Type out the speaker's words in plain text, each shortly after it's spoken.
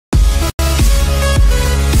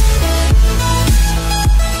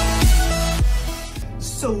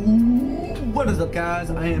What is up, guys?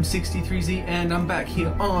 I am XxXSiXTyThR33 Z and I'm back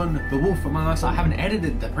here on The Wolf Among Us. I haven't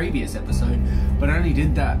edited the previous episode, but I only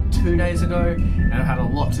did that 2 days ago and I've had a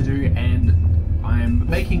lot to do and I'm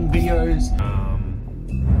making videos.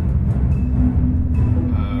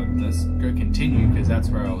 Let's go continue because that's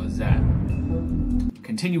where I was at.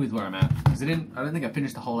 Continue with where I'm at because I don't think I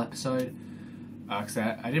finished the whole episode because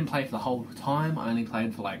I didn't play for the whole time. I only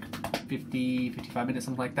played for like 55 minutes,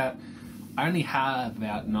 something like that. I only have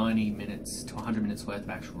about 90 minutes to 100 minutes worth of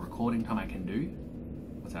actual recording time I can do.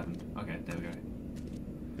 What's happened? Okay, there we go.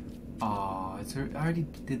 Oh, I already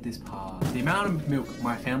did this part. The amount of milk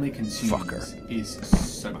my family consumes is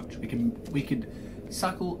so much. We could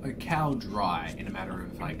suckle a cow dry in a matter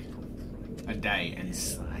of like a day and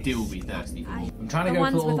still be thirsty for more. I'm trying to go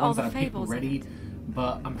for all the ones that I've picked already,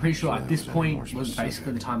 but I'm pretty sure at this point was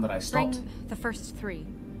basically the time that I stopped. Bring the first 3.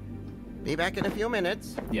 Be back in a few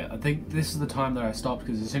minutes. Yeah, I think this is the time that I stopped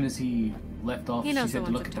because as soon as he left off, she said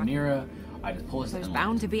to look at the mirror. I just paused it and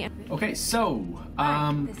bound to be. Okay, so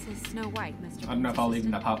this is Snow White, Mr. I don't know if I'll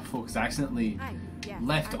leave that part before because I accidentally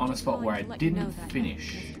left on a spot where I didn't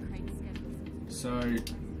finish. So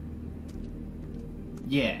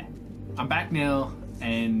yeah, I'm back now,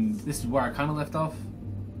 and this is where I kind of left off.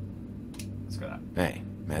 Let's go that. Hey,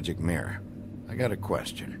 magic mirror. I got a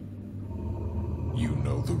question. You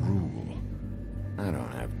know the rule. I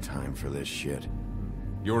don't have time for this shit.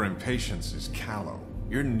 Your impatience is callow.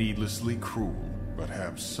 You're needlessly cruel, but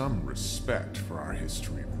have some respect for our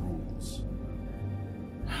history rules.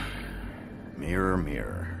 Mirror,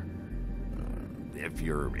 mirror. If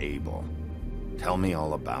you're able, tell me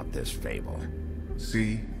all about this fable.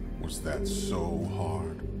 See? Was that so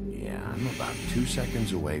hard? Yeah, I'm about 2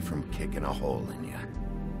 seconds away from kicking a hole in you.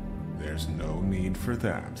 There's no need for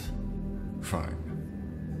that. Fine.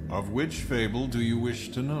 Of which fable do you wish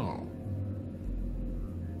to know?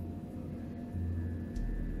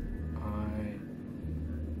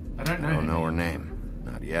 I don't know. I don't know her name.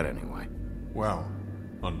 Not yet, anyway. Well,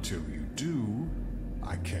 until you do,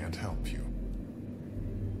 I can't help you.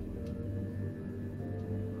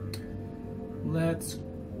 Let's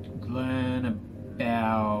learn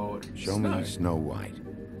about Show me Snow White.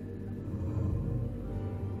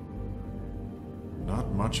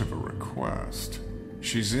 Not much of a request.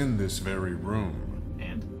 She's in this very room.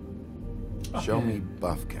 And? Show me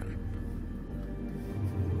Buffkin.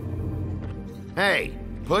 Hey,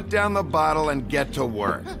 put down the bottle and get to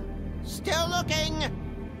work. Still looking.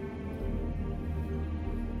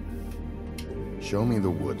 Show me the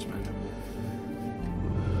woodsman.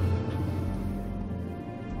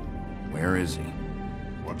 Where is he?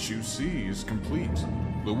 What you see is complete.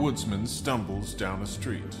 The woodsman stumbles down a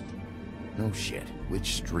street. No shit.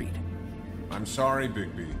 Which street? I'm sorry,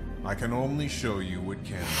 Bigby. I can only show you what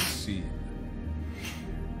can be seen.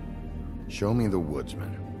 Show me the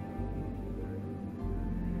woodsman.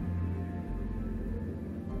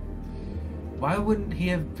 Why wouldn't he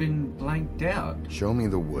have been blanked out? Show me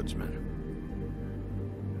the woodsman.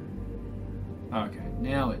 Okay,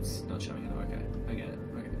 now it's not showing it. Okay, I get it.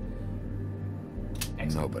 Okay.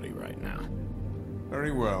 Excellent. Nobody right now.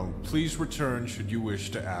 Very well. Please return should you wish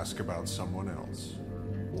to ask about someone else.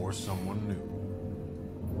 Or someone new.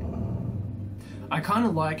 I kind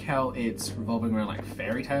of like how it's revolving around like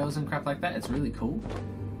fairy tales and crap like that. It's really cool.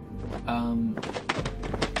 Oh,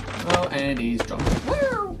 and he's dropped.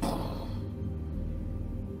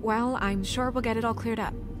 Well, I'm sure we'll get it all cleared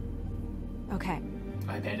up. Okay.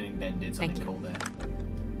 I hope Editing Ben did something cool there.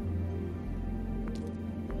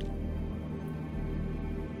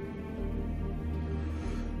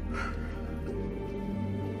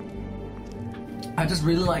 I just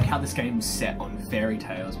really like how this game's set on fairy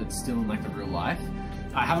tales, but still in like the real life.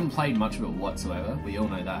 I haven't played much of it whatsoever. We all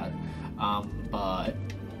know that, but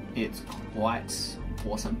it's quite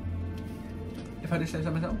awesome. If I do say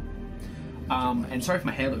so myself. And sorry if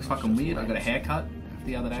my hair looks fucking weird. I got a haircut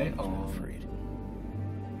the other day. I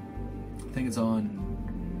think it's on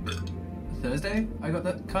Thursday. I got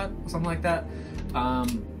that cut or something like that.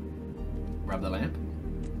 Rub the lamp.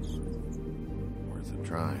 Worth a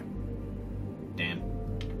try. Damn.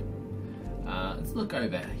 Let's look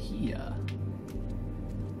over here.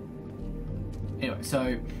 Anyway,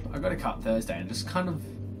 so I got a cut Thursday and just I'm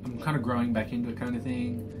kind of growing back into it kind of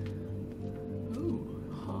thing. Ooh,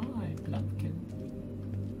 hi, Blumpkin.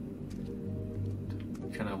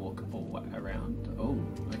 Can I walk all the way around? Oh,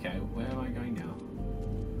 okay, where am I going now?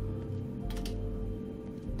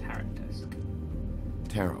 Tarot desk.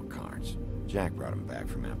 Tarot cards. Jack brought them back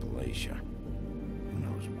from Appalachia. Who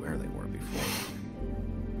knows where they were before?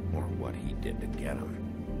 Or what he did to get them.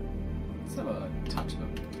 Let's have a touch of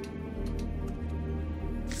them.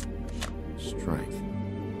 Strength.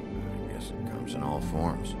 I guess it comes in all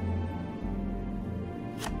forms.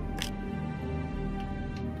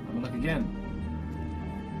 Have a look again.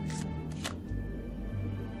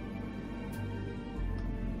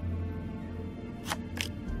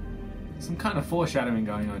 Some kind of foreshadowing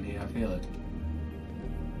going on here, I feel it.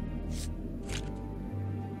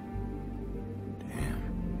 Damn.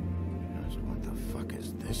 Just what the fuck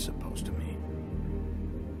is this supposed to mean?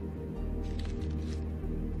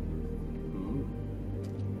 Ooh.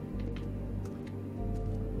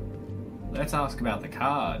 Let's ask about the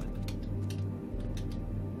card.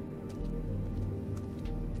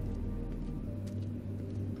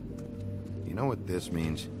 You know what this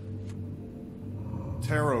means?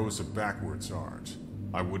 Tarot is a backwards art.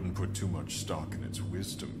 I wouldn't put too much stock in its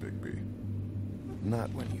wisdom, Bigby.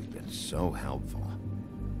 Not when you've been so helpful.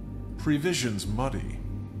 Prevision's muddy.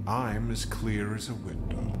 I'm as clear as a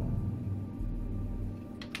window.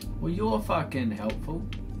 Well, you're fucking helpful.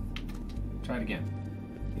 Try it again.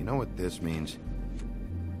 You know what this means?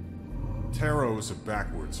 Tarot is a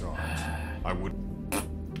backwards art. I would...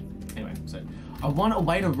 Anyway, so I want a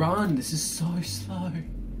way to run. This is so slow.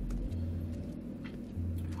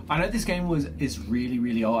 I know this game is really,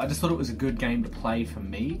 really old. I just thought it was a good game to play for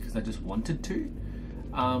me because I just wanted to.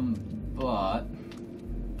 But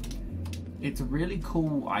it's a really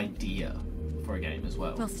cool idea for a game as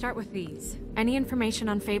well. We'll start with these. Any information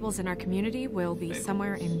on fables in our community will be Fables.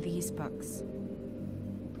 somewhere in these books.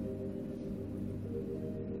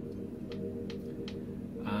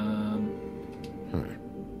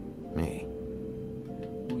 Me.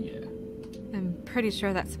 Oh yeah. I'm pretty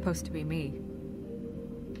sure that's supposed to be me.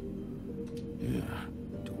 Yeah,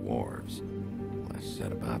 dwarves. Less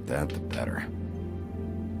said about that, the better.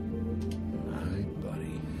 My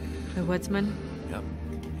buddy. The woodsman? Yep,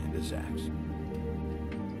 and his axe.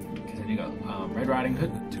 Because then you got Red Riding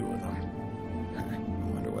Hood. The two of them. I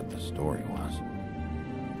wonder what the story was.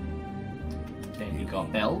 Then you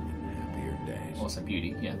got Belle. Happier days. Also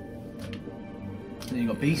Beauty, yeah. Then you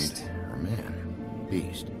got Beast. Her man,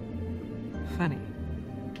 Beast. Funny.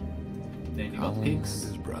 Then you got Colin Pigs.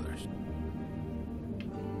 and his brothers.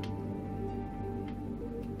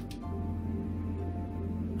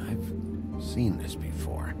 I've seen this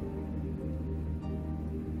before.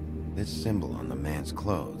 This symbol on the man's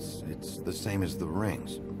clothes, it's the same as the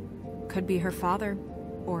rings. Could be her father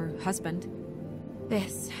or husband.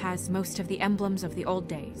 This has most of the emblems of the old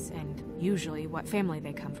days and usually what family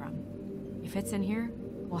they come from. If it's in here,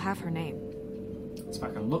 we'll have her name. Let's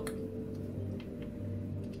back and look.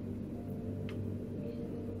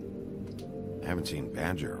 I haven't seen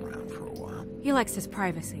Badger around for a while. He likes his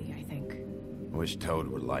privacy, I think. I wish Toad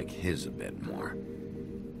would like his a bit more.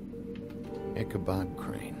 Ichabod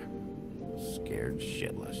Crane. Scared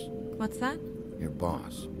shitless. What's that? Your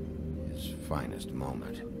boss. His finest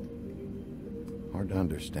moment. Hard to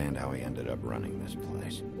understand how he ended up running this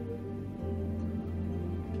place.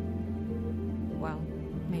 Well,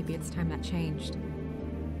 maybe it's time that changed.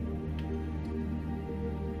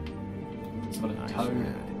 It's got a Nice toad.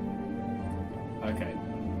 hat. Okay.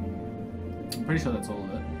 I'm pretty sure that's all of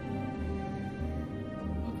it.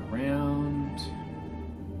 Look around.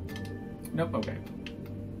 Nope, okay.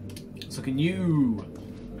 Let's look anew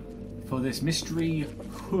for this mystery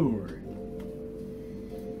whore.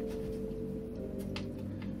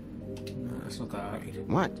 No, it's not that.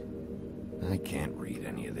 What? I can't read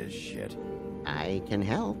any of this shit. I can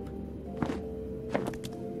help.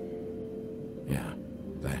 Yeah,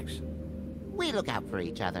 thanks. We look out for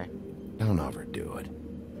each other. Don't overdo it.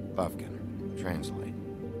 Buffkin, translate.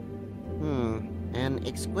 An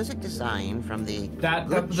exquisite design from the That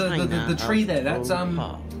good china the tree of there. That's Old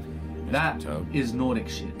Hall. that Toad. is Nordic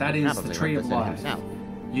shit. That is Probably the tree of represent life. himself.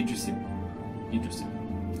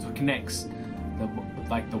 Interesting. So it connects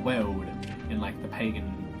the world in like the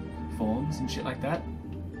pagan forms and shit like that.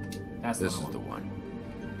 That's This the is the one.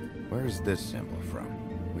 one. Where is this symbol from?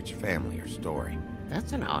 Which family or story?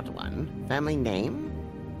 That's an odd one. Family name?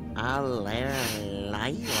 Alerairo?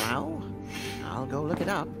 I'll go look it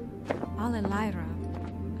up. Alelaira.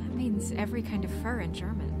 That means every kind of fur in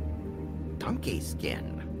German. Donkey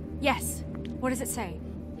skin. Yes. What does it say?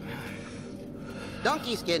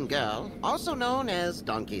 Donkey skin girl, also known as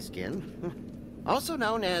donkey skin, also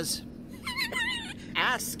known as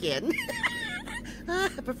ass skin,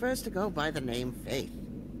 prefers to go by the name Faith.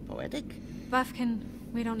 Poetic? Buffkin,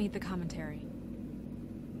 we don't need the commentary.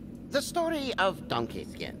 The story of Donkey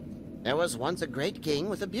Skin. There was once a great king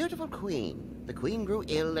with a beautiful queen. The queen grew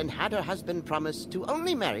ill and had her husband promise to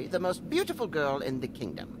only marry the most beautiful girl in the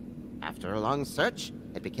kingdom. After a long search,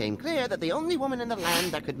 it became clear that the only woman in the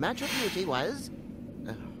land that could match her beauty was...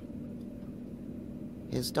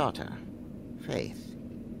 His daughter, Faith.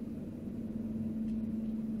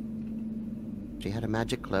 She had a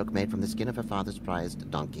magic cloak made from the skin of her father's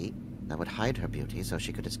prized donkey that would hide her beauty so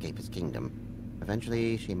she could escape his kingdom.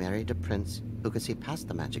 Eventually, she married a prince who could see past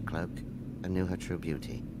the magic cloak and knew her true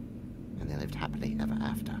beauty. And they lived happily ever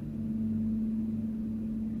after.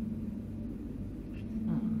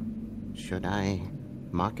 Should I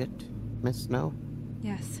mark it, Miss Snow?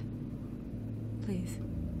 Yes. Please.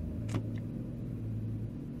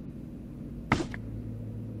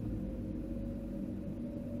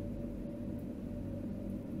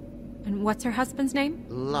 And what's her husband's name?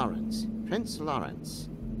 Lawrence. Prince Lawrence.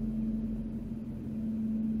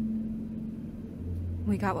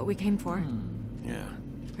 We got what we came for. Yeah.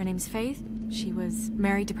 Her name's Faith. She was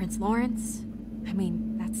married to Prince Lawrence. I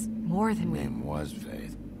mean, that's more than Her we... name was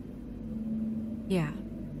Faith. Yeah.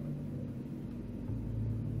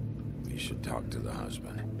 We should talk to the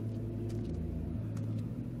husband.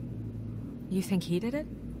 You think he did it?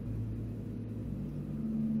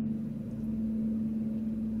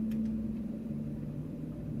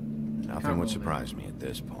 Nothing would surprise me at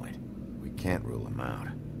this point. We can't rule him out.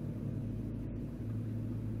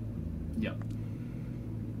 Yep.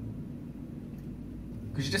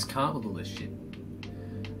 Because you just can't with all this shit.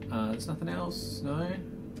 There's nothing else? No? Have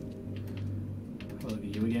a look at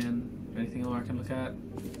you again. Anything more I can look at?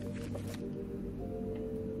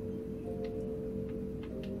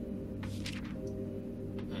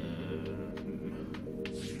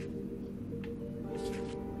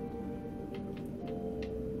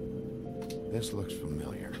 This looks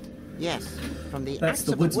familiar. Yes, from the That's Axe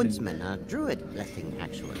the of the Woodsman. Woodsman, a druid blessing,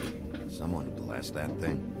 actually. Someone blessed that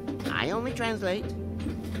thing. I only translate.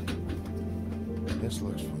 This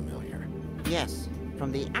looks familiar. Yes,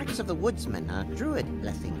 from the Axe of the Woodsman, a druid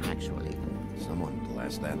blessing, actually. Someone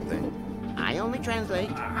blessed that thing. I only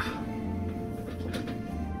translate.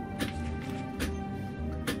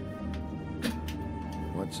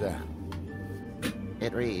 What's that?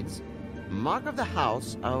 It reads, Mark of the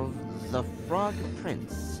House of the Frog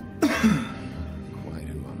Prince. Quite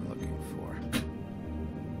who I'm looking for.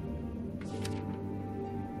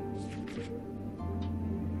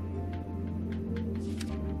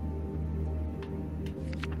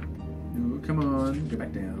 No, come on, go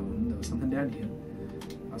back down. There was something down here.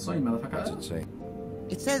 I saw you, motherfucker. What's it say?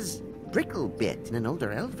 It says Bricklebit in an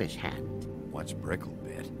older elfish hand. What's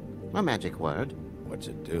Bricklebit? A magic word. What's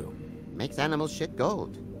it do? Makes animals shit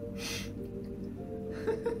gold.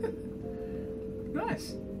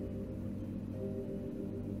 Nice.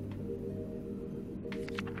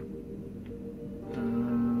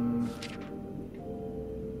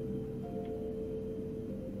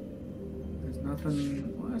 There's nothing.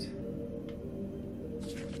 What?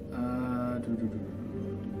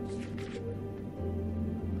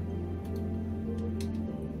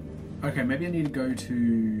 Okay, maybe I need to go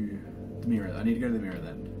to the mirror. I need to go to the mirror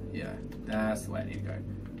then. Yeah, that's the way I need to go.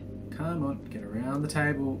 Come on, get around the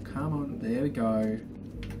table. Come on, there we go.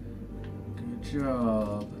 Good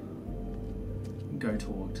job. Go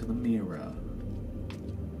talk to the mirror.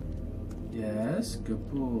 Yes, good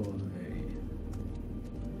boy.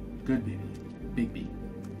 Good baby. Big B.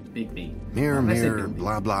 Big B. Mirror, I said mirror, big B.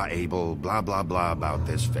 blah, blah, able, blah, blah, blah about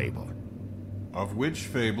this fable. Of which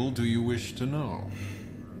fable do you wish to know?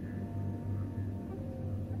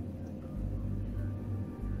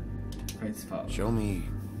 Faith's father. Show me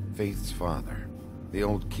Faith's father, the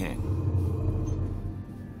old king.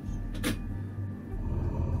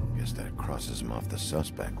 Guess that crosses him off the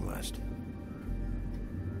suspect list.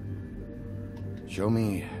 Show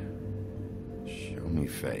me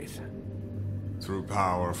Faith. Through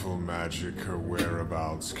powerful magic, her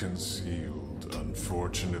whereabouts concealed.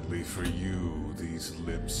 Unfortunately for you, these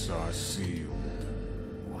lips are sealed.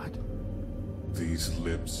 What? These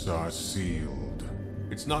lips are sealed.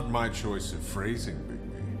 It's not my choice of phrasing,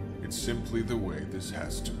 Bigby. It's simply the way this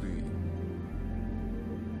has to be.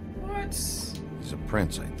 What? He's a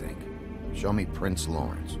prince, I think. Show me Prince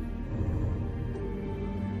Lawrence.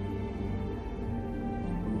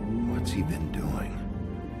 What's he been doing?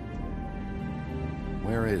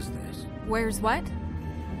 Where is this? Where's what?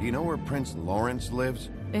 Do you know where Prince Lawrence lives?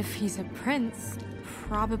 If he's a prince,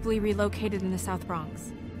 probably relocated in the South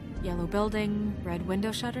Bronx. Yellow building, red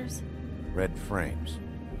window shutters. Red frames.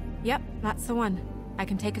 Yep, that's the one. I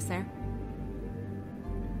can take us there.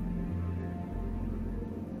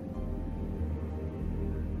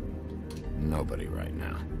 Nobody right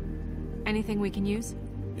now. Anything we can use?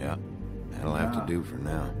 Yeah, that'll have to do for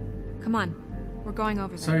now. Come on. We're going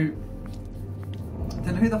over there. So,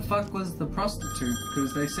 then who the fuck was the prostitute?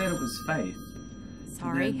 Because they said it was Faith.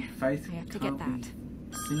 Sorry. Then Faith I have to can't get that. be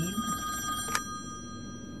seen?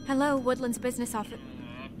 Hello, Woodland's business office.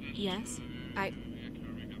 Yes,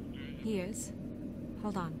 He is.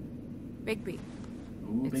 Hold on. Bigby.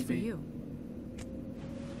 Ooh, It's for Bigby. you.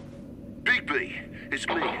 Bigby, it's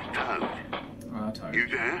me, Toad. Ah, Toad. You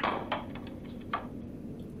there?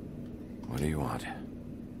 What do you want?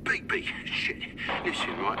 Bigby, shit.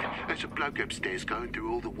 Listen, right, there's a bloke upstairs going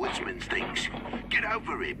through all the woodsman's things. Get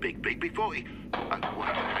over here, Bigby, before he... Oh,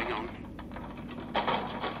 well, hang on.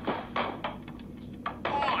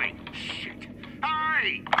 Oi, shit.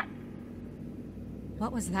 Hey!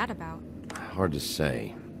 What was that about? Hard to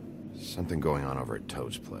say. Something going on over at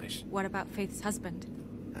Toad's place. What about Faith's husband?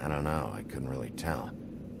 I don't know, I couldn't really tell.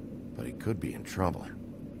 But he could be in trouble.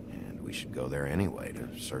 And we should go there anyway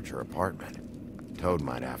to search her apartment. Toad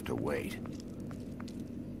might have to wait.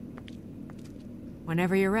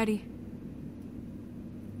 Whenever you're ready.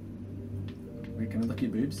 Wait, can I look at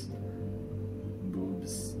your boobs?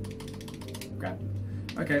 Boobs. Grab.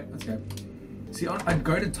 Okay, let's go. See, I'd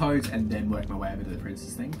go to Toad's and then work my way over to the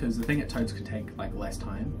Princess thing, because the thing at Toad's could take, like, less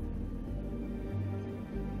time.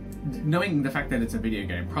 Knowing the fact that it's a video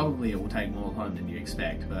game, probably it will take more time than you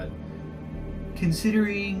expect, but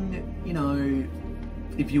considering, you know,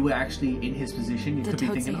 if you were actually in his position, you Did could be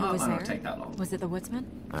Toad thinking, say who oh, it was might not there? take that long. Was it the woodsman?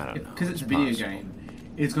 I don't know. Because it's a video possible. game,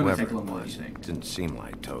 it's going to Whoever take longer it than was, you think. didn't seem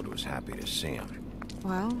like Toad was happy to see him.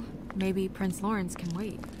 Well, maybe Prince Lawrence can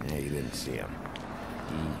wait. Yeah, you didn't see him.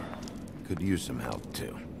 He could use some help,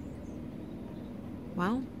 too.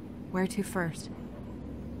 Well, where to first?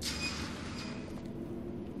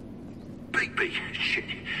 Bigby, shit.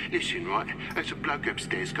 Listen, right, there's a bloke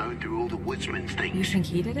upstairs going through all the woodsman's things. You think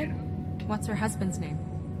he did it? What's her husband's name?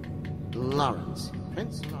 Lawrence.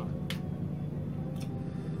 Prince Lawrence.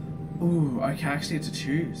 Ooh, okay, I actually had to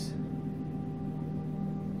choose.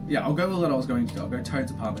 Yeah, I'll go with what I was going to do. I'll go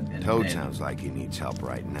Toad's apartment and Toad then... sounds like he needs help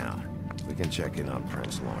right now. We can check in on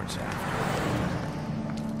Prince Lawrence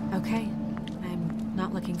after. Okay. I'm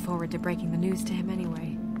not looking forward to breaking the news to him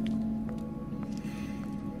anyway.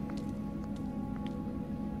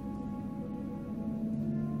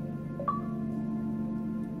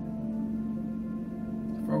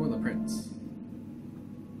 For the Prince.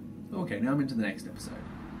 Okay, now I'm into the next episode.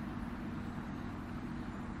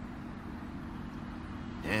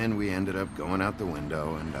 And we ended up going out the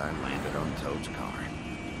window, and I landed on Toad's car.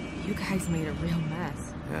 You guys made a real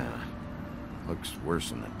mess. Yeah. Looks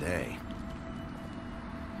worse in the day.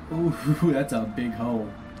 Ooh, that's a big hole.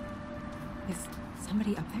 Is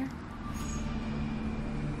somebody up there?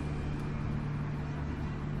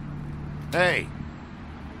 Hey!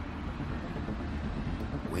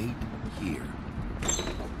 Wait here.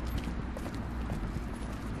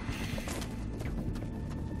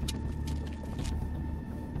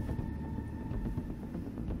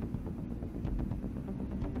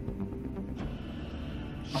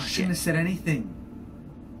 Oh, I shouldn't have said anything.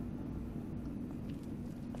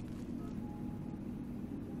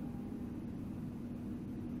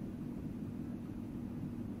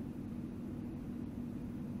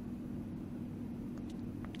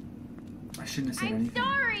 I shouldn't have said anything.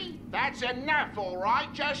 Sorry! That's enough, all right?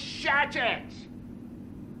 Just shut it!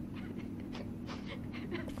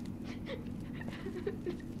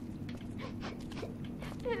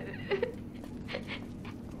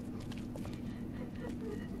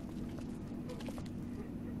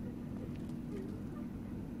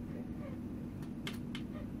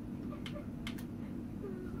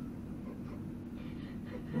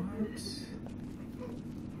 What?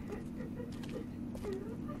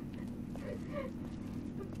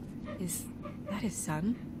 Is that his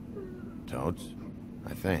son? Toad's?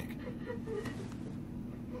 I think.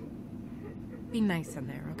 Be nice in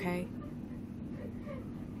there, okay?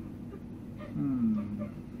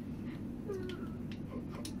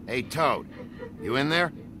 Hey, Toad. You in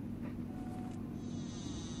there?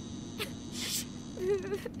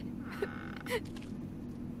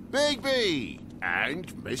 Bigby!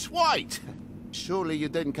 And Miss White! Surely you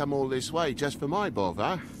didn't come all this way just for my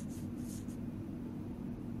bother?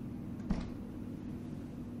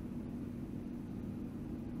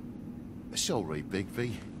 Sorry,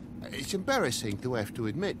 Bigby. It's embarrassing to have to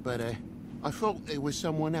admit, but I thought there was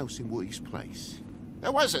someone else in Woody's place.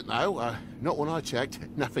 There wasn't, though. Not when I checked.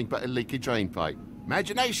 Nothing but a leaky drain pipe.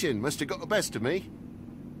 Imagination must have got the best of me.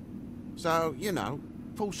 So, you know,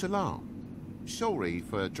 false alarm. Sorry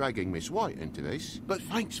for dragging Miss White into this, but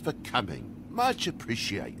thanks for coming. Much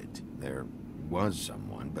appreciated. There was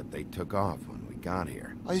someone, but they took off when we got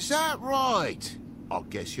here. Is that right? I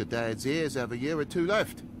guess your dad's ears have a year or two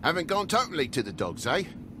left. Haven't gone totally to the dogs, eh?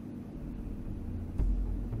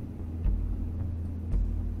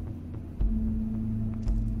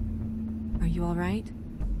 Are you all right?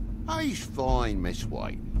 He's fine, Miss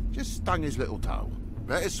White. Just stung his little toe.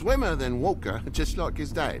 Better swimmer than walker, just like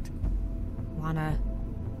his dad. Wanna...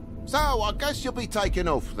 So, I guess you'll be taking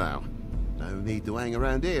off now. No need to hang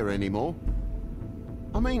around here anymore.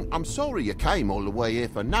 I mean, I'm sorry you came all the way here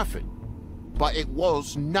for nothing. But it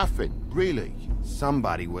was nothing, really.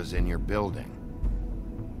 Somebody was in your building.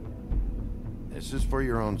 This is for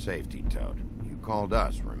your own safety, Toad. You called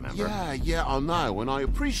us, remember? Yeah, I know, and I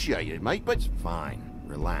appreciate it, mate, but... It's fine.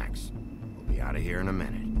 Relax. We'll be out of here in a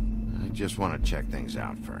minute. I just want to check things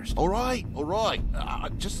out first. All right. I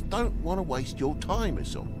just don't want to waste your time,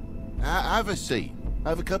 is all. Have a seat.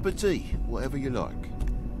 Have a cup of tea. Whatever you like.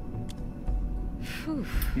 Whew.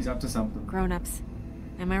 He's up to something. Grown-ups.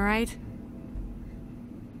 Am I right?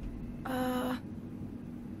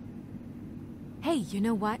 Hey, you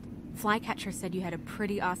know what? Flycatcher said you had a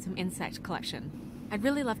pretty awesome insect collection. I'd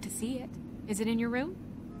really love to see it. Is it in your room?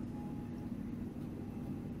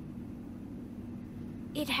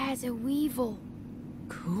 It has a weevil.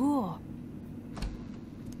 Cool.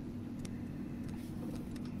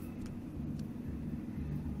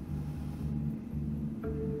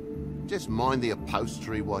 Just mind the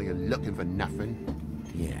upholstery while you're looking for nothing.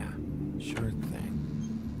 Yeah, sure thing.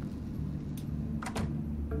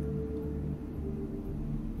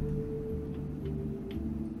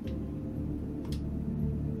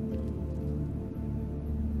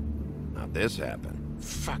 How'd this happen?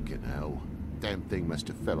 Fucking hell. Damn thing must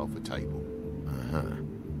have fell off a table. Uh-huh.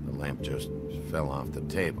 The lamp just fell off the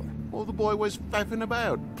table. Or the boy was faffing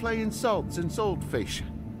about, playing salts and saltfish.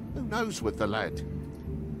 Who knows with the lad?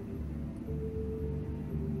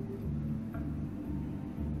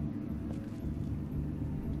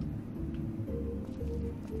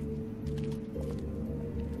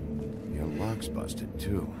 Your lock's busted,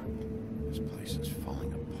 too. This place is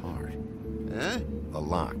falling apart. Eh? The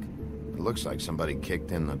lock. It looks like somebody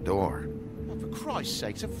kicked in the door. Oh, for Christ's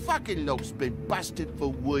sake, the fucking lock's been busted for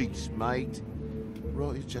weeks, mate.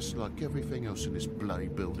 Right, it's just like everything else in this bloody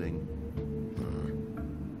building.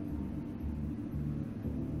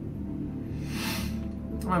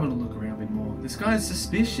 I'm having a look around a bit more. This guy's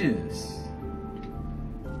suspicious.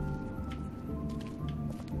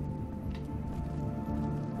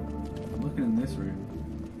 I'm looking in this room.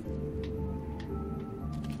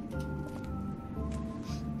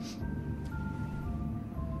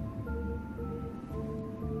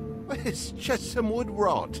 It's just some wood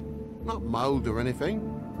rot. Not mold or anything.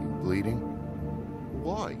 You bleeding?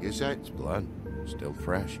 Why? Is that... It's blood. Still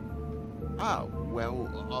fresh. Oh,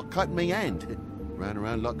 well, I cut me hand. Ran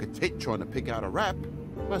around like a tit trying to pick out a wrap.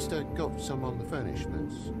 Must have got some on the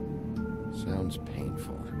furnishments. Sounds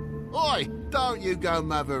painful. Oi! Don't you go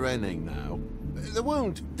mother-henning now. The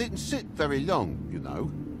wound didn't sit very long, you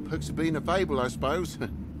know. Perks of being a fable, I suppose.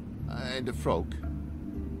 And a frog.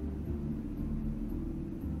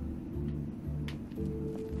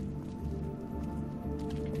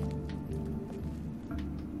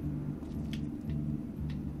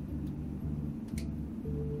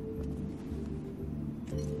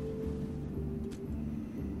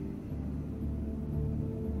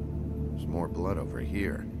 More blood over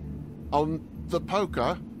here. On the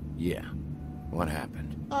poker? Yeah. What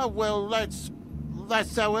happened? Oh, well,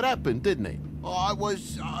 that's how it happened, didn't it? I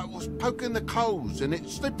was poking the coals and it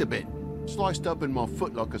slipped a bit. Sliced up in my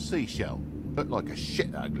foot like a seashell. Looked like a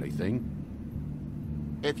shit ugly thing.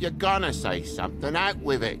 If you're gonna say something, out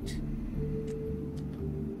with it.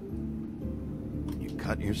 You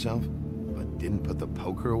cut yourself, but didn't put the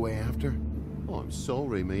poker away after? Oh, I'm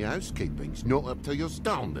sorry, me housekeeping's not up to your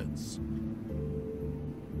standards.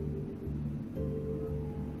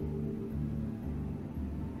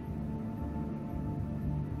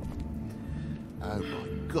 Oh my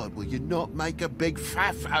God, will you not make a big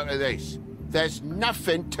faff out of this? There's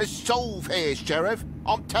nothing to solve here, Sheriff.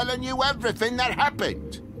 I'm telling you everything that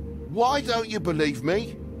happened. Why don't you believe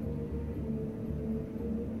me?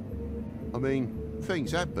 I mean,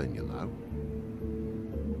 things happen, you know.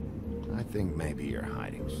 I think maybe you're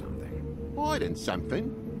hiding something. Hiding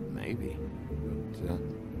something? Maybe. But,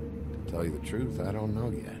 to tell you the truth, I don't know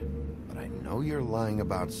yet. But I know you're lying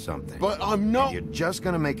about something. But I'm not... And you're just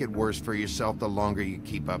gonna make it worse for yourself the longer you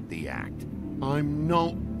keep up the act. I'm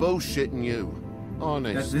not bullshitting you.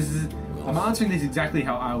 Honest. I'm answering this exactly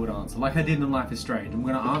how I would answer. Like I did in Life is Strange. I'm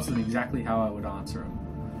going to answer them exactly how I would answer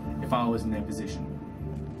them if I was in their position.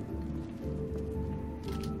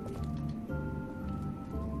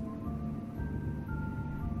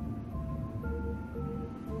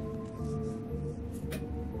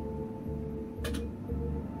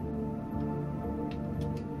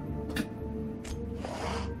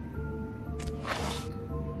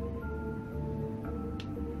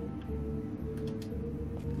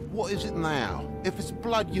 what is it now? If it's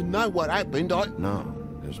blood, you know what happened, No,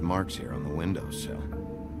 there's marks here on the windowsill.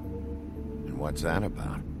 And what's that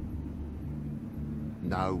about?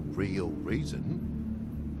 No real reason.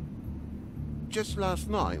 Just last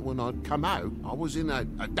night, when I'd come out, I was in a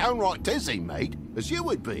downright dizzy, mate, as you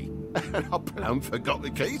would be. And I plumb forgot the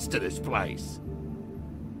keys to this place.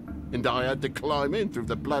 And I had to climb in through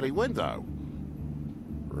the bloody window.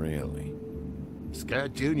 Really?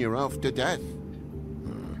 Scared Junior off to death.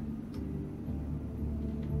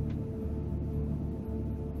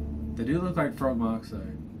 They do look like frog marks, though.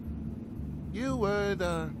 You heard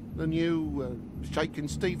the new Shakin'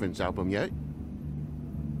 Stevens album yet?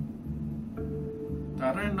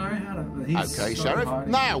 I don't know how to... He's Okay, so Sheriff.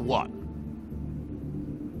 hiding. Now what?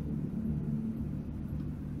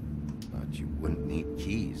 Thought you wouldn't need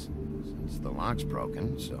keys, since the lock's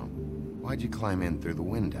broken, so... Why'd you climb in through the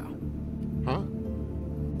window? Huh?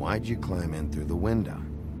 Why'd you climb in through the window?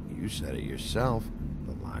 You said it yourself.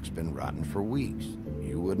 The lock's been rotten for weeks.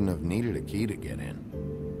 You wouldn't have needed a key to get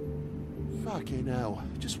in. Fucking hell.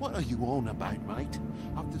 Just what are you on about, mate?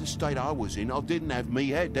 After the state I was in, I didn't have me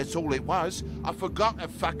head, that's all it was. I forgot the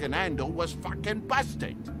fucking handle was fucking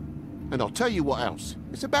busted. And I'll tell you what else.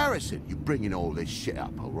 It's embarrassing you bringing all this shit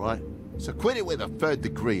up, all right? So quit it with a third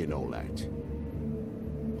degree and all that.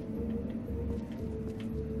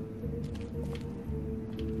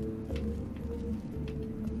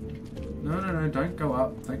 No, don't go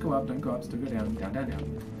up. Don't go up, don't go up. Still go down,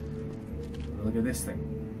 down. Look at this thing.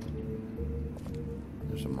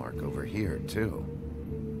 There's a mark over here, too.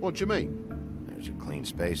 What do you mean? There's a clean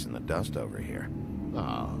space in the dust over here.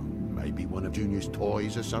 Ah, maybe one of Junior's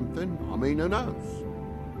toys or something? I mean, who knows?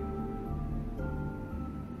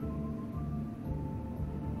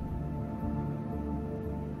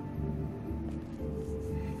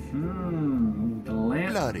 The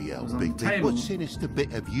lamp Bloody hell, was on the Big Big. table. What sinister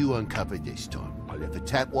bit have you uncovered this time? I left the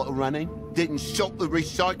tap water running, didn't stop the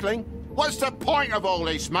recycling. What's the point of all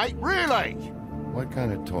this, mate? Really? What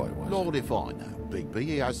kind of toy was Lord, if I know, Big Big,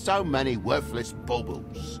 he has so many worthless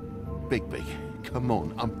baubles. Big Big, come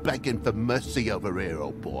on, I'm begging for mercy over here,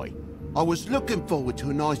 old boy. I was looking forward to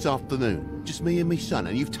a nice afternoon, just me and me son,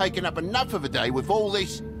 and you've taken up enough of a day with all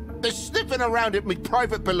this sniffing around at me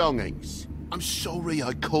private belongings. I'm sorry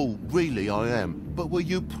I called, really I am, but will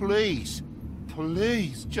you please,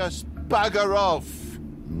 just bugger off? it?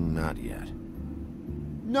 Not yet.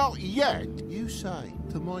 Not yet, you say,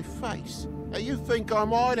 to my face. Now you think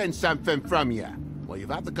I'm hiding something from you? Well, you've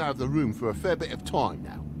had to go out of the room for a fair bit of time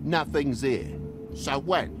now. Nothing's here. So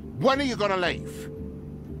when? When are you gonna leave?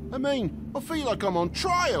 I mean, I feel like I'm on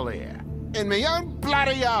trial here. In my own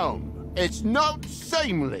bloody home. It's not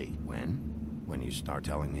seemly. When you start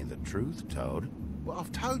telling me the truth, Toad. Well,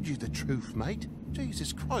 I've told you the truth, mate.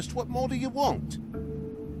 Jesus Christ, what more do you want?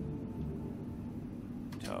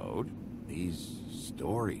 Toad, these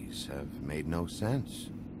stories have made no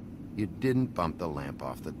sense. You didn't bump the lamp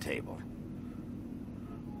off the table.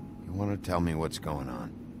 You want to tell me what's going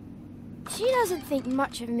on? She doesn't think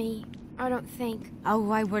much of me, I don't think. Oh,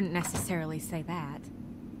 I wouldn't necessarily say that.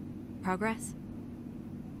 Progress?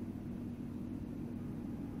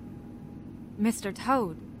 Mr.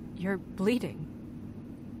 Toad, you're bleeding.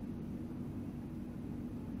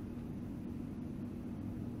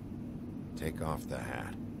 Take off the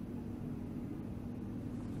hat.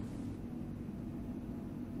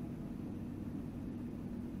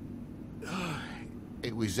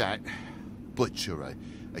 It was that butcher,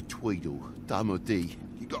 a Tweedle, Dum or D.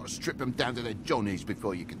 You gotta strip them down to their johnnies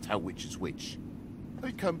before you can tell which is which.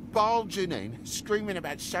 They come bulging in, screaming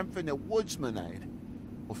about something the woodsman had.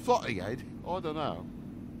 Or thought he had, I don't know.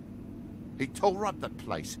 He tore up the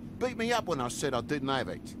place, beat me up when I said I didn't have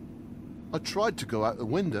it. I tried to go out the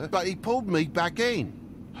window, but he pulled me back in.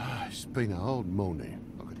 It's been a hard morning,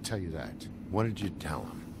 I can tell you that. What did you tell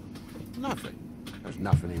him? Nothing. There's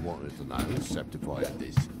nothing he wanted to know, except if I had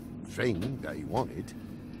this thing that he wanted.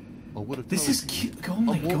 I would have This told is him. cute. Oh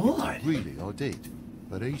my I wanted god. to, really, I did.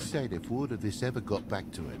 But he said if word of this ever got back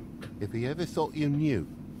to him, if he ever thought you knew,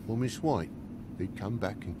 or Miss White, he'd come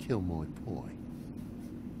back and kill my boy.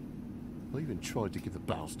 I even tried to give the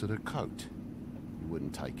bastard a coat. He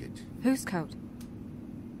wouldn't take it. Whose coat?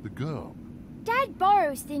 The girl. Dad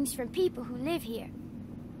borrows things from people who live here.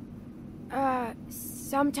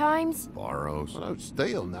 Sometimes. Borrows? I don't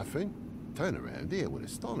steal nothing. Turn around here would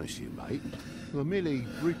astonish you, mate. I merely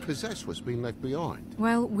repossess what's been left behind.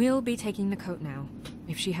 Well, we'll be taking the coat now.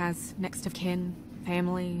 If she has next of kin,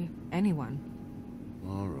 family, anyone.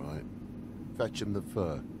 All right. Fetch him the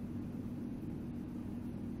fur.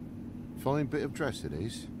 Fine bit of dress it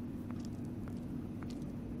is.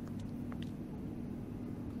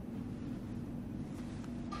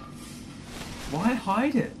 Why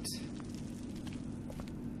hide it?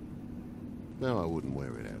 No, I wouldn't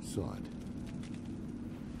wear it outside.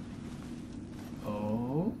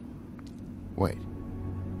 Oh. Wait.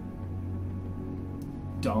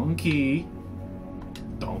 Donkey.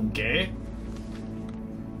 Donkey.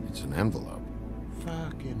 It's an envelope.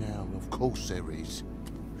 Fucking hell, of course there is.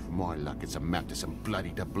 For my luck, it's a map to some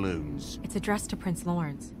bloody doubloons. It's addressed to Prince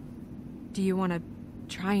Lawrence. Do you want to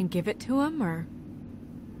try and give it to him, or...?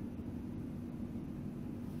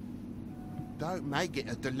 Don't make it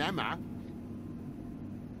a dilemma.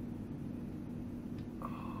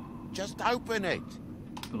 Just open it.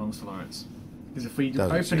 Belongs to Lawrence. Because if we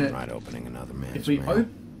Doesn't open seem it, right opening another man's if we mail.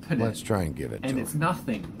 open it, Let's try and give it to and him. it's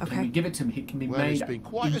nothing, Okay. and we give it to him, it can be Well, made it's been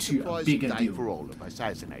quite a into a surprising bigger day deal. for all of us,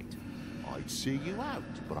 hasn't it? I'd see you out,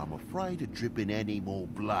 but I'm afraid of dripping any more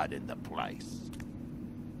blood in the place.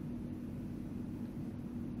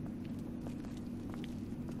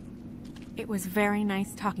 It was very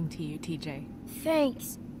nice talking to you, TJ.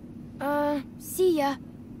 Thanks. See ya.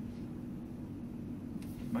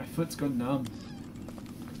 My foot's gone numb.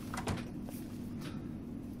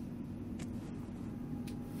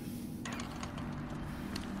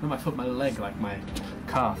 Not my foot, my leg, like my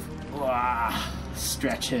calf. Wah,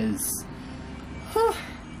 stretches.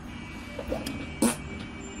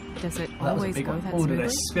 Does it Well, that was a always big go one. that Oh, did I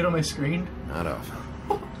smoothly? spit on my screen? Not often.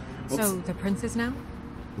 So, the princes now?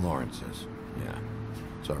 Lawrence's. Yeah.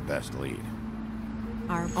 It's our best lead.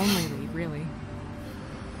 Our only lead, really.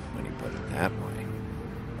 When you put it that way.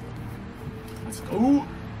 Let's go.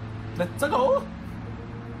 Let's go.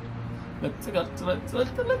 Let's go. Let's go. Let's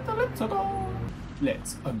go. Let's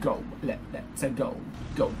go.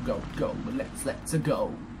 Go, go, go. Let's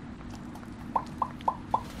go.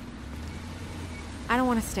 I don't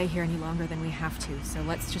want to stay here any longer than we have to, so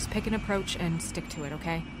let's just pick an approach and stick to it,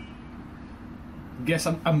 okay? Guess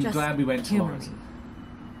I'm Just glad we went to humor Lawrence. me.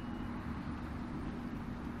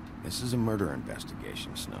 This is a murder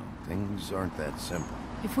investigation, Snow. Things aren't that simple.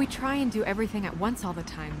 If we try and do everything at once all the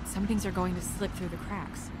time, some things are going to slip through the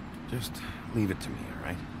cracks. Just leave it to me, all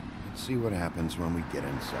right? Let's see what happens when we get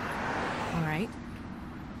inside. All right?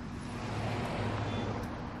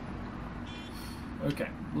 Okay,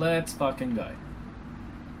 let's fucking go.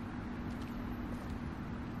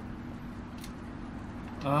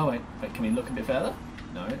 Oh, wait, can we look a bit further?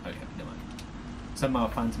 No? Okay, never mind. Somehow I'll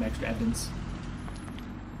find some extra evidence.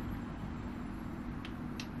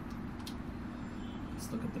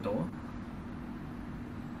 Let's look at the door.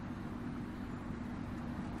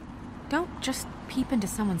 Don't just peep into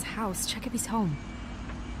someone's house. Check if he's home.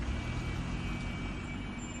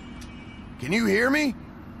 Can you hear me?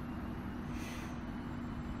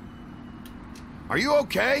 Are you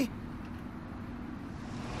okay?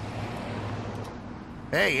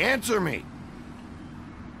 Hey, answer me!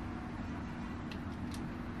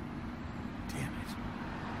 Damn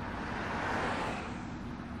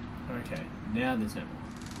it. Okay, now there's no more.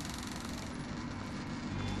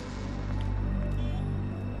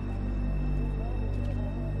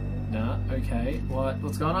 No, okay,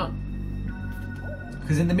 what's going on?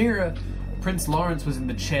 Because in the mirror, Prince Lawrence was in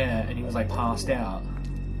the chair and he was like passed out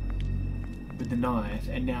with the knife,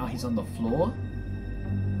 and now he's on the floor.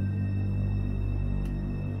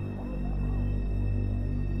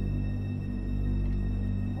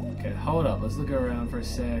 Okay, hold up, let's look around for a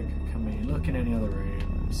sec. Can we look in any other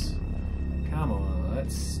rooms? Come on,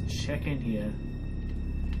 let's check in here.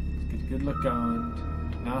 Let's get a good look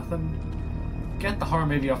going. Nothing? Get the horror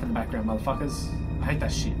movie off in the background, motherfuckers. I hate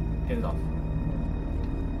that shit. Get it off.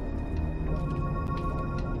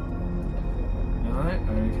 No?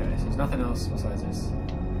 Okay, so there's nothing else besides this.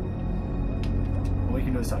 All we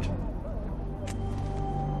can do is touch him.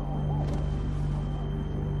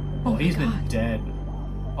 Oh, he's been dead.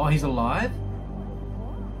 Oh, he's alive?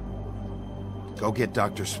 Go get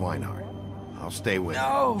Dr. Swinehart. I'll stay with you.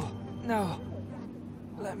 No! No.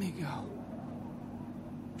 Let me go.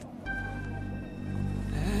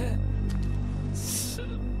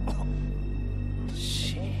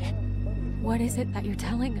 Shit. What is it that you're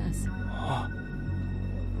telling us?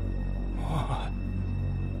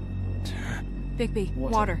 Bigby,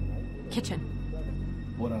 Water. water. Kitchen.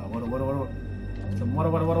 What up? Some what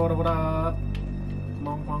up? Come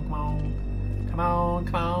on, come on, come on. Come on,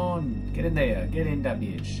 come on. Get in there. Get in that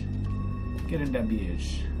bitch. Get in that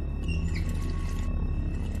bitch.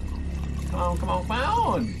 Come on, come on, come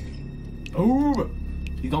on. Ooh,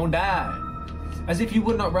 you're gonna die. As if you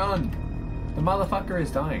would not run. The motherfucker is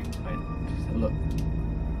dying. Wait, just have a look.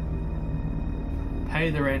 Pay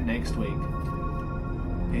the rent next week.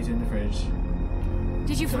 He's in the fridge.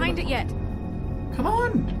 Did you find it yet? Come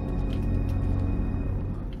on!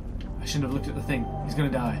 I shouldn't have looked at the thing. He's gonna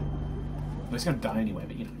die. Well, he's gonna die anyway,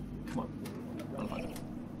 but you know. Come on. Motherfucker.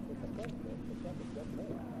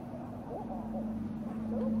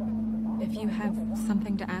 If you have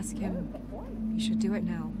something to ask him, you should do it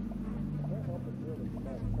now.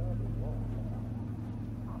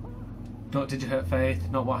 Not did you hurt Faith,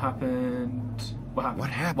 not what happened. What happened? What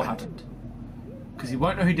happened? What happened? Because he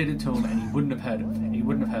won't know who did it to him, and he wouldn't have heard it. He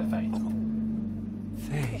wouldn't have heard Faith.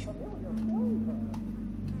 Faith.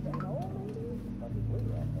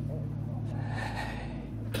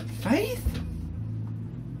 Faith?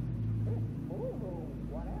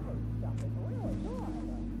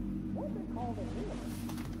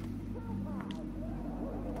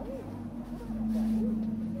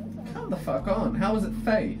 Come the fuck on. How is it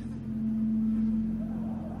Faith?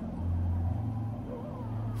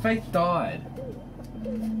 Faith died.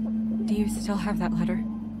 Do you still have that letter?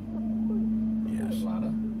 Yes.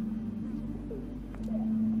 Ladder.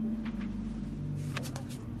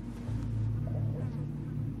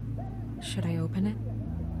 Should I open it?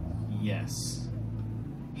 Yes.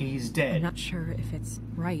 He's I'm dead. not sure if it's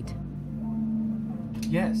right.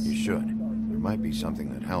 Yes. You should. There might be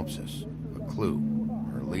something that helps us. A clue.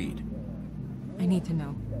 Or lead. I need to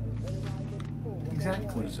know. Exactly.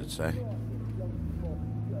 What does it say?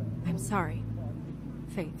 I'm sorry,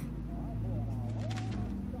 Faith.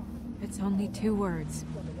 It's only 2 words,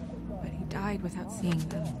 but he died without seeing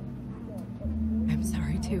them. I'm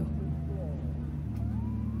sorry too.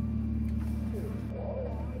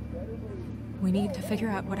 We need to figure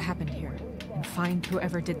out what happened here and find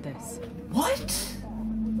whoever did this. What?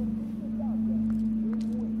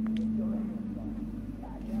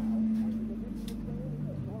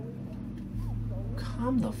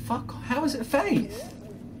 Come the fuck. How is it Faith?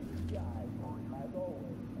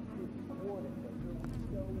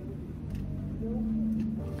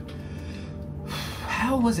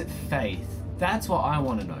 How was it Faith? That's what I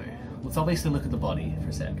want to know. Let's obviously look at the body for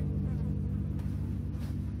a sec.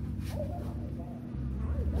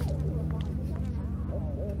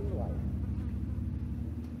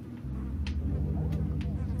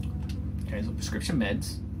 Okay, so prescription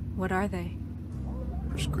meds. What are they?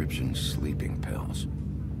 Prescription sleeping pills.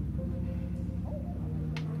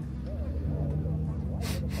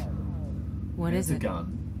 What is It's a it?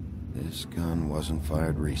 gun. This gun wasn't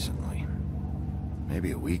fired recently.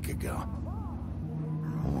 Maybe a week ago.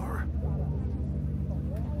 Or more.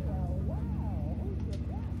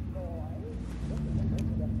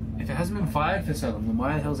 If it hasn't been fired for so long, then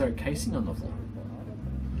why the hell is there a casing on the floor?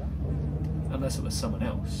 Unless it was someone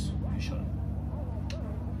else who shot him.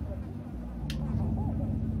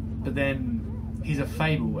 But then, he's a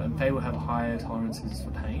Fable, and Fable have higher tolerances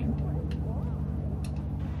for pain.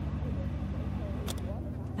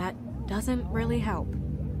 That doesn't really help.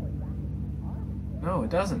 No,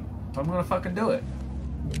 it doesn't. I'm gonna fucking do it.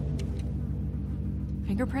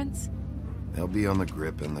 Fingerprints? They'll be on the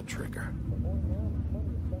grip and the trigger.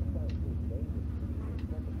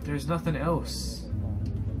 There's nothing else.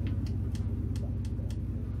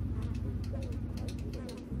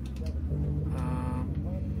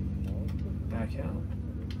 Back out.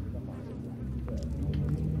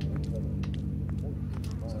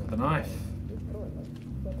 So the knife.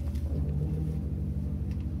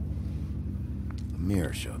 The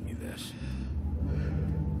mirror showed me this.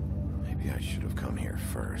 Maybe I should have come here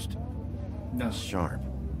first. No. It's sharp.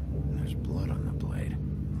 And there's blood on the blade.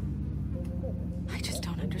 I just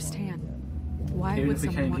don't understand. Why Even would if we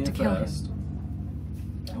someone came want here to kill him? first,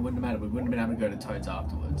 it wouldn't have mattered. We wouldn't have been able to go to Toad's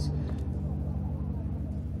afterwards.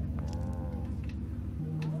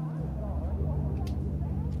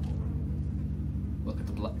 Look at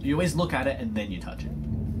the blood. You always look at it and then you touch it.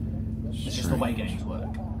 It's just the way games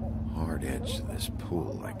work. Hard edge to this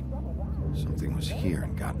pool, like something was here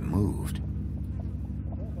and got moved.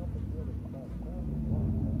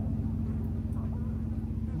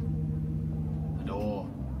 The door.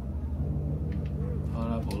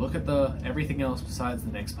 Hold up. We'll look at everything else besides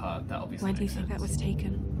the next part. That obviously When do you makes think that sense. was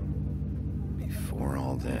taken? Before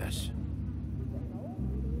all this.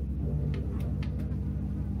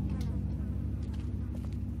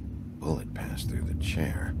 Bullet passed through the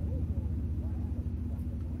chair.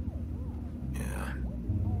 Yeah.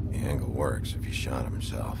 The angle works if he shot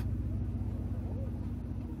himself.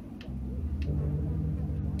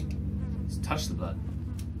 Let's touch the blood.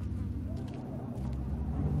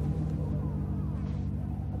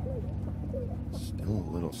 Still a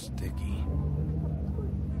little sticky.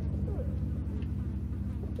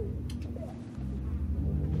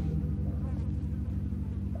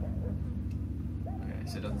 Okay,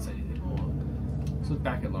 so it doesn't say anything more. Let's look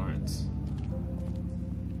back at Lawrence.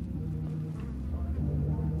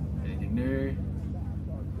 Anything No.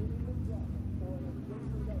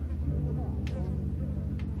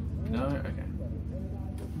 No? Okay.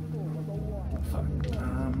 Fuck.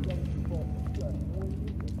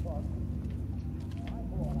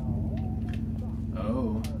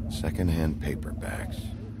 Oh. Second-hand paperbacks.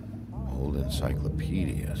 Old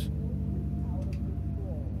encyclopedias.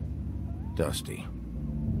 Dusty.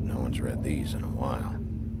 No one's read these in a while.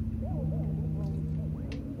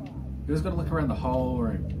 You just gotta look around the whole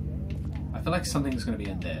room. I feel like something's gonna be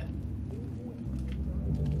in there.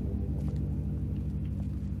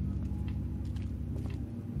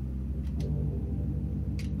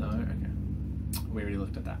 No? Okay. We already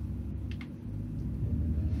looked at that.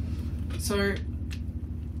 So,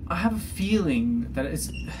 I have a feeling that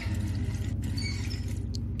it's...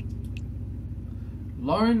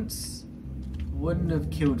 Lawrence wouldn't have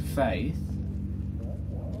killed Faith,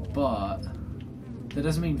 but that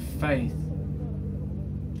doesn't mean Faith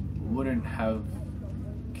wouldn't have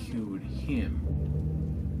killed him.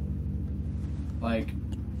 Like,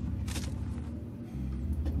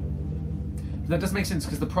 that doesn't make sense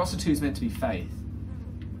because the prostitute's meant to be Faith.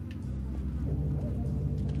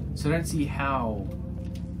 So I don't see how,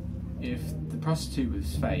 if the prostitute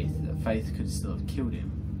was Faith, that Faith could still have killed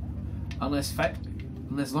him. Unless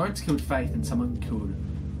Lawrence killed Faith and someone killed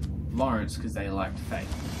Lawrence because they liked Faith.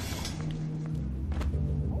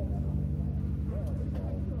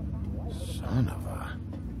 Son of a...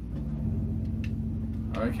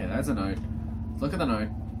 Okay, that's a note. Look at the note.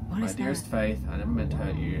 What My is dearest that? Faith, I never meant to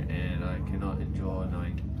hurt you, and I cannot endure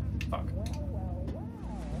knowing... Fuck.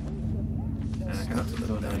 And I cannot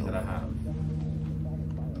endure knowing that I have.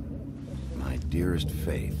 My dearest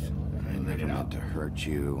Faith, I Read never it meant out. to hurt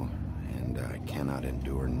you, and I cannot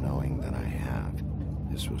endure knowing that I have.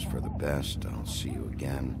 This was for the best. I'll see you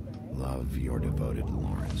again. Love, your devoted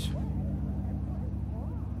Lawrence.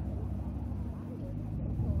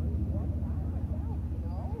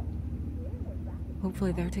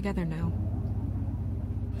 Hopefully they're together now.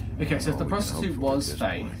 Okay, so if the All we can hope prostitute for was at this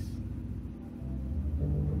Faith, point.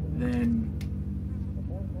 then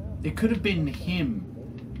it could have been him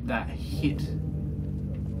that hit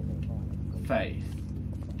Faith.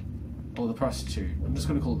 Or the prostitute. I'm just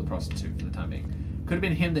going to call it the prostitute for the time being. Could have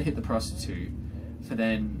been him that hit the prostitute, for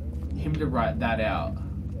then him to write that out.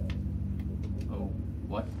 Oh,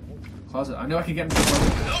 what? Closet. I know I can get into the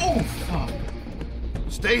closet. Oh, fuck.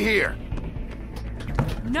 Stay here!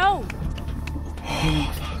 No!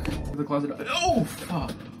 Oh, fuck. The closet. Oh,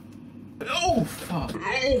 fuck. Oh, fuck.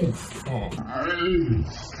 Oh, fuck.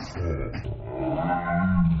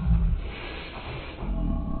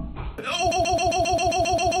 Oh.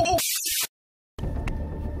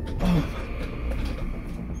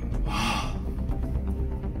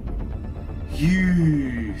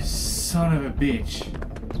 You son of a bitch.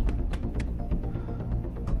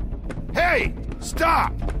 Hey!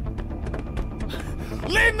 Stop!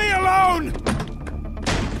 Leave me alone!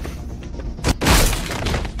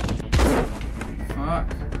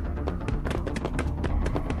 Fuck.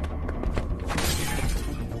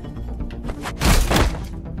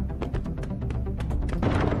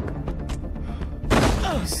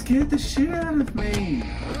 You scared the shit out of me.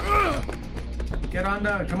 Get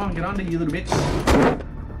under. Come on, get under, you little bitch.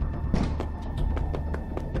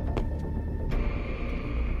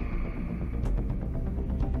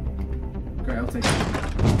 Great, I'll take it.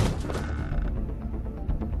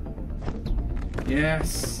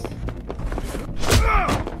 Yes.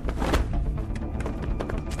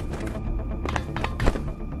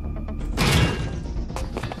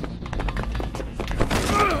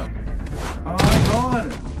 Oh my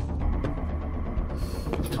god!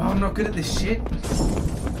 Oh, I'm not good at this shit.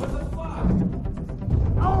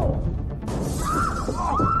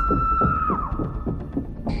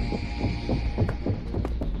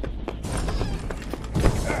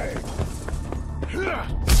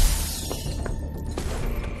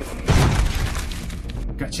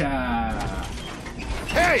 Gotcha!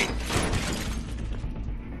 Hey!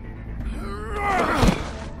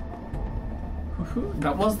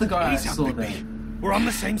 That was the guy I Ease up, saw Big there. B. We're on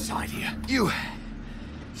the same side here. You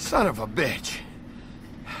son of a bitch.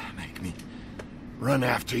 Make me run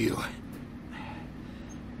after you.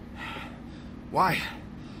 Why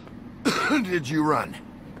did you run?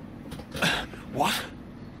 What?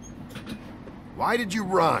 Why did you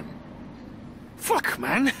run? Fuck,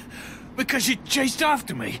 man. Because you chased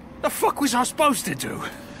after me. The fuck was I supposed to do?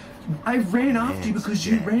 I ran after you because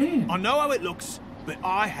you ran. I know how it looks, but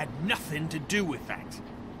I had nothing to do with that.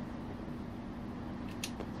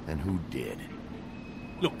 And who did?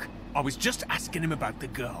 Look, I was just asking him about the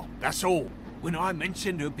girl, that's all. When I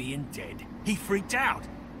mentioned her being dead, he freaked out.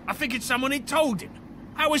 I figured someone had told him.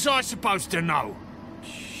 How was I supposed to know?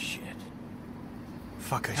 Shit.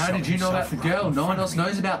 Fucker. How did you know about the girl? No one else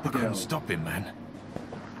knows about the I couldn't girl. stop him, man.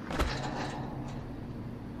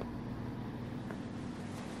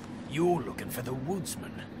 You're looking for the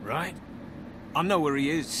woodsman, right? I know where he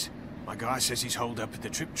is. My guy says he's holed up at the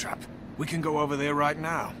trip trap. We can go over there right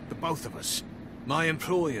now, the both of us. My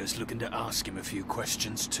employer's looking to ask him a few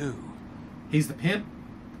questions too. He's the pimp?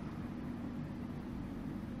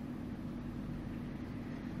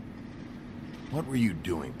 What were you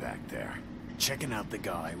doing back there? Checking out the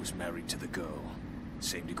guy who was married to the girl.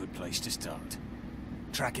 Seemed a good place to start.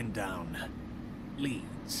 Tracking down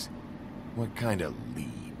leads. What kind of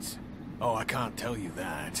leads? Oh, I can't tell you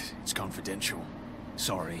that. It's confidential.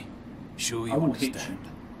 Sorry. Sure you I will hit understand.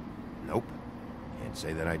 Nope. Can't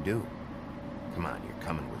say that I do. Come on, you're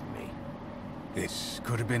coming with me. This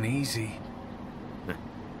could have been easy.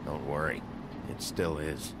 Don't worry. It still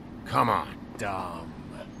is. Come on. Dumb.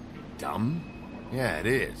 Dumb? Yeah, it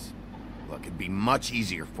is. Look, it'd be much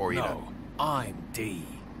easier for you No, I'm D.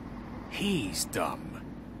 He's dumb.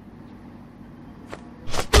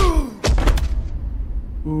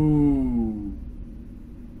 Ooh.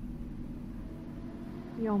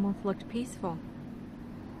 You almost looked peaceful.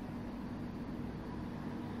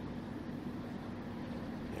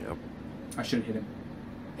 to... Yep. I should hit him.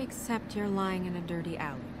 Except you're lying in a dirty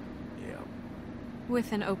alley. Yep.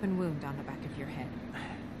 With an open wound on the back of your head.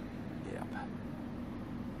 Yep.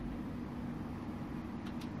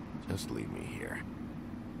 Just leave me here.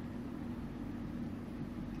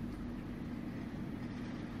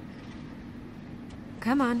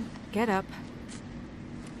 Come on, get up.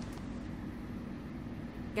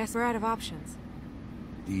 Guess we're out of options.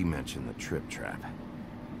 Dee mentioned the trip trap.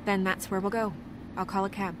 Then that's where we'll go. I'll call a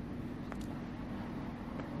cab.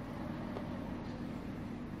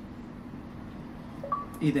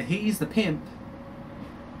 Either he's the pimp,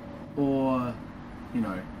 or, you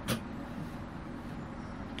know.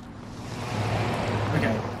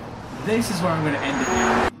 Okay, this is where I'm going to end it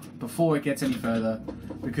now, before it gets any further,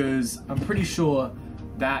 because I'm pretty sure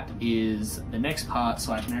that is the next part,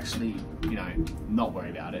 so I can actually, you know, not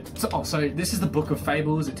worry about it. So, so this is the Book of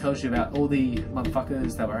Fables. It tells you about all the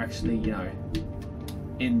motherfuckers that were actually, you know,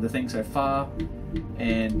 in the thing so far,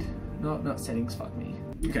 and not settings, fuck me.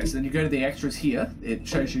 Okay, so then you go to the extras here. It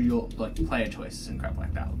shows you your like player choices and crap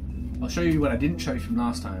like that. I'll show you what I didn't show you from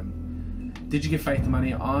last time. Did you give Faith the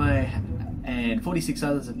money? I and 46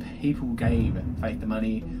 others of people gave Faith the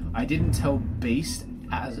money. I didn't tell Beast,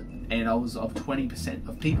 and I was of 20%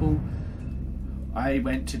 of people. I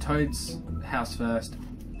went to Toad's house first,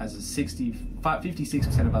 as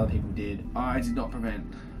 56% of other people did. I did not prevent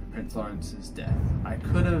Prince Lawrence's death. I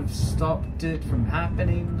could have stopped it from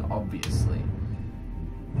happening, obviously.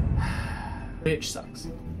 Which sucks.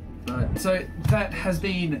 But so that has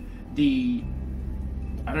been the,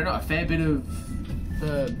 I don't know, a fair bit of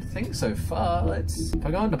the thing so far. If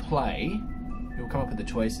I go into play, it will come up with the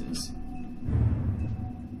choices.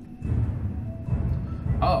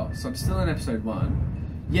 Oh, so I'm still in episode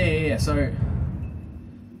 1. Yeah. So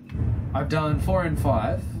I've done 4 and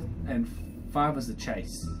 5, and 5 was the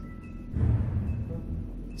chase.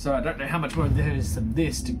 So I don't know how much more there is of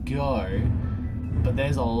this to go, but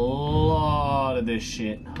there's a lot of this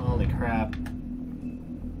shit. Holy crap.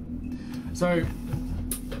 So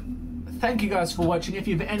thank you guys for watching. If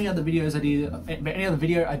you have any other video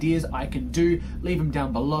ideas I can do, leave them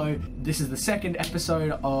down below. This is the second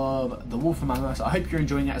episode of The Wolf Among Us. I hope you're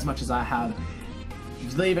enjoying it as much as I have.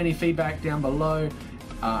 Leave any feedback down below.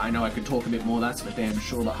 I know I could talk a bit more, that's for damn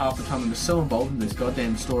sure, but half the time I'm just so involved in this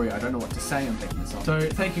goddamn story, I don't know what to say. I'm taking this off. So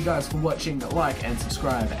thank you guys for watching, like and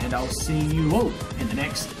subscribe, and I'll see you all in the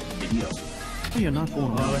next video. You're not all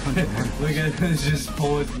We're gonna just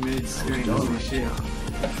pause mid-screen. Holy shit.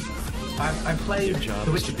 I played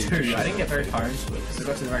The Witcher 2. I didn't get very far into it because I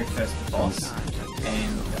got to the very first boss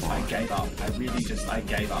and I gave up. I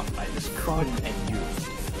gave up. I just couldn't endure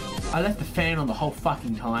it. I left the fan on the whole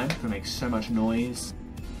fucking time because it makes so much noise.